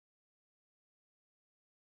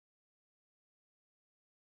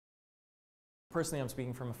Personally, I'm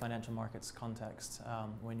speaking from a financial markets context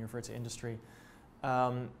when you refer to industry.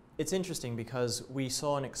 It's interesting because we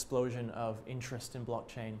saw an explosion of interest in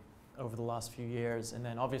blockchain over the last few years, and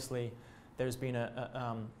then obviously there's been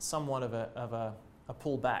somewhat of a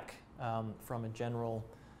pullback from a general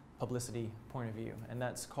publicity point of view, and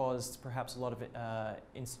that's caused perhaps a lot of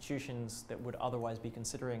institutions that would otherwise be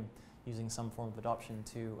considering using some form of adoption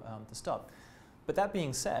to stop. But that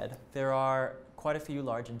being said, there are quite a few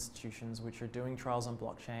large institutions which are doing trials on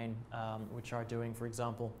blockchain, which are doing, for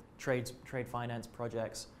example, trade finance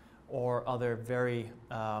projects or other very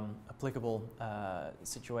applicable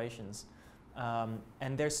situations.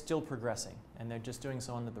 And they're still progressing, and they're just doing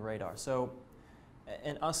so under the radar. So,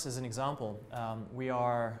 and us as an example, we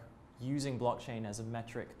are using blockchain as a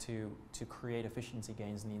metric to create efficiency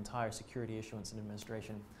gains in the entire security issuance and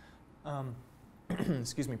administration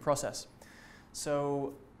excuse me, process.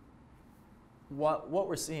 So what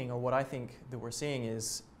we're seeing, or what I think that we're seeing,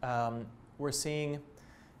 is we're seeing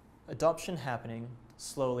adoption happening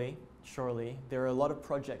slowly, surely. There are a lot of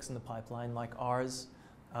projects in the pipeline like ours,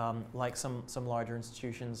 like some larger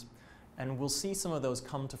institutions, and we'll see some of those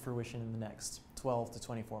come to fruition in the next 12 to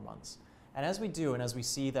 24 months. And as we do, and as we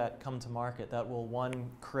see that come to market, that will, one,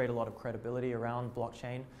 create a lot of credibility around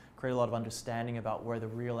blockchain, create a lot of understanding about where the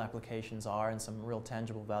real applications are and some real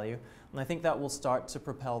tangible value. And I think that will start to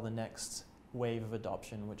propel the next wave of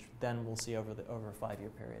adoption, which then we'll see over a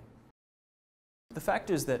 5-year period. The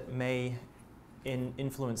factors that may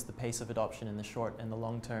influence the pace of adoption in the short and the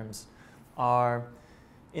long terms are,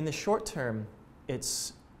 in the short term,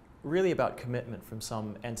 it's really about commitment from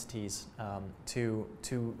some entities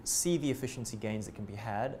to see the efficiency gains that can be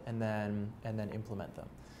had and then implement them.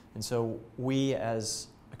 And so we as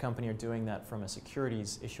a company are doing that from a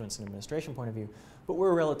securities issuance and administration point of view, but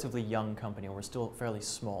we're a relatively young company and we're still fairly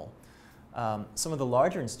small. Some of the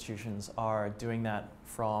larger institutions are doing that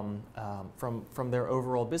from their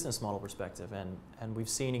overall business model perspective, and we've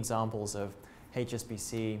seen examples of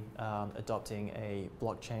HSBC adopting a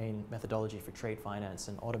blockchain methodology for trade finance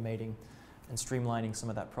and automating and streamlining some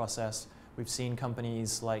of that process. We've seen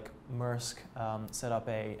companies like Maersk set up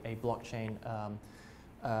a blockchain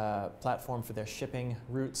platform for their shipping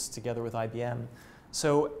routes together with IBM.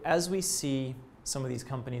 So as we see some of these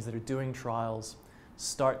companies that are doing trials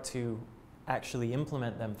start to actually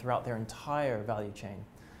implement them throughout their entire value chain,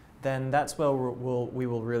 then that's where we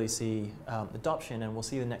will really see adoption, and we'll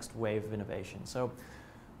see the next wave of innovation. So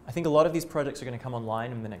I think a lot of these projects are going to come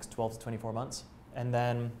online in the next 12 to 24 months. And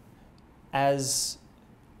then as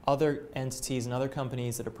other entities and other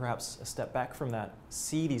companies that are perhaps a step back from that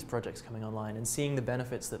see these projects coming online and seeing the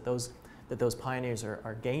benefits that those pioneers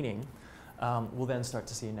are gaining, we'll then start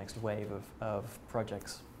to see a next wave of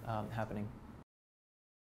projects happening.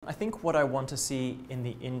 I think what I want to see in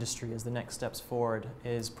the industry as the next steps forward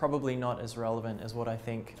is probably not as relevant as what I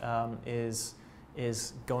think is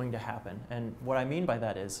going to happen. And what I mean by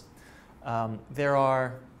that is there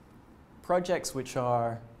are projects which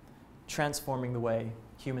are transforming the way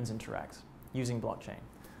humans interact using blockchain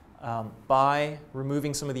by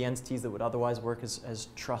removing some of the entities that would otherwise work as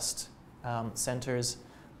trust centers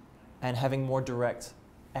and having more direct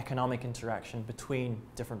economic interaction between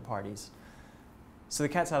different parties. So the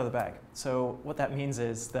cat's out of the bag. So what that means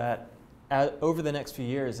is that over the next few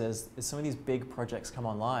years, as some of these big projects come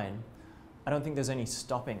online, I don't think there's any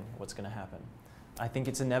stopping what's going to happen. I think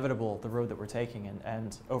it's inevitable, the road that we're taking,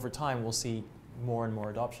 and over time we'll see more and more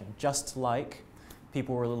adoption. Just like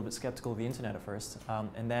people were a little bit skeptical of the internet at first,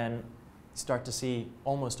 and then start to see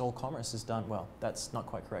almost all commerce is done, well, that's not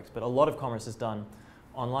quite correct, but a lot of commerce is done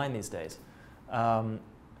online these days.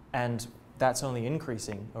 And that's only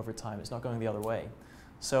increasing over time. It's not going the other way.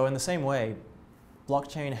 So in the same way,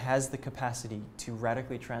 blockchain has the capacity to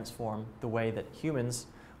radically transform the way that humans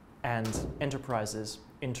and enterprises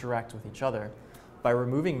interact with each other by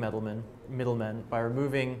removing middlemen, by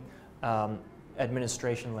removing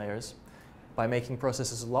administration layers, by making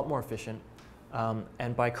processes a lot more efficient,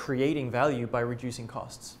 and by creating value by reducing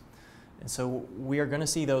costs. And so we are going to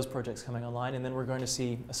see those projects coming online, and then we're going to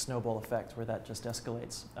see a snowball effect where that just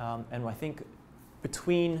escalates. And I think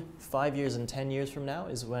between 5 years and 10 years from now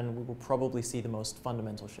is when we will probably see the most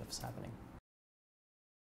fundamental shifts happening.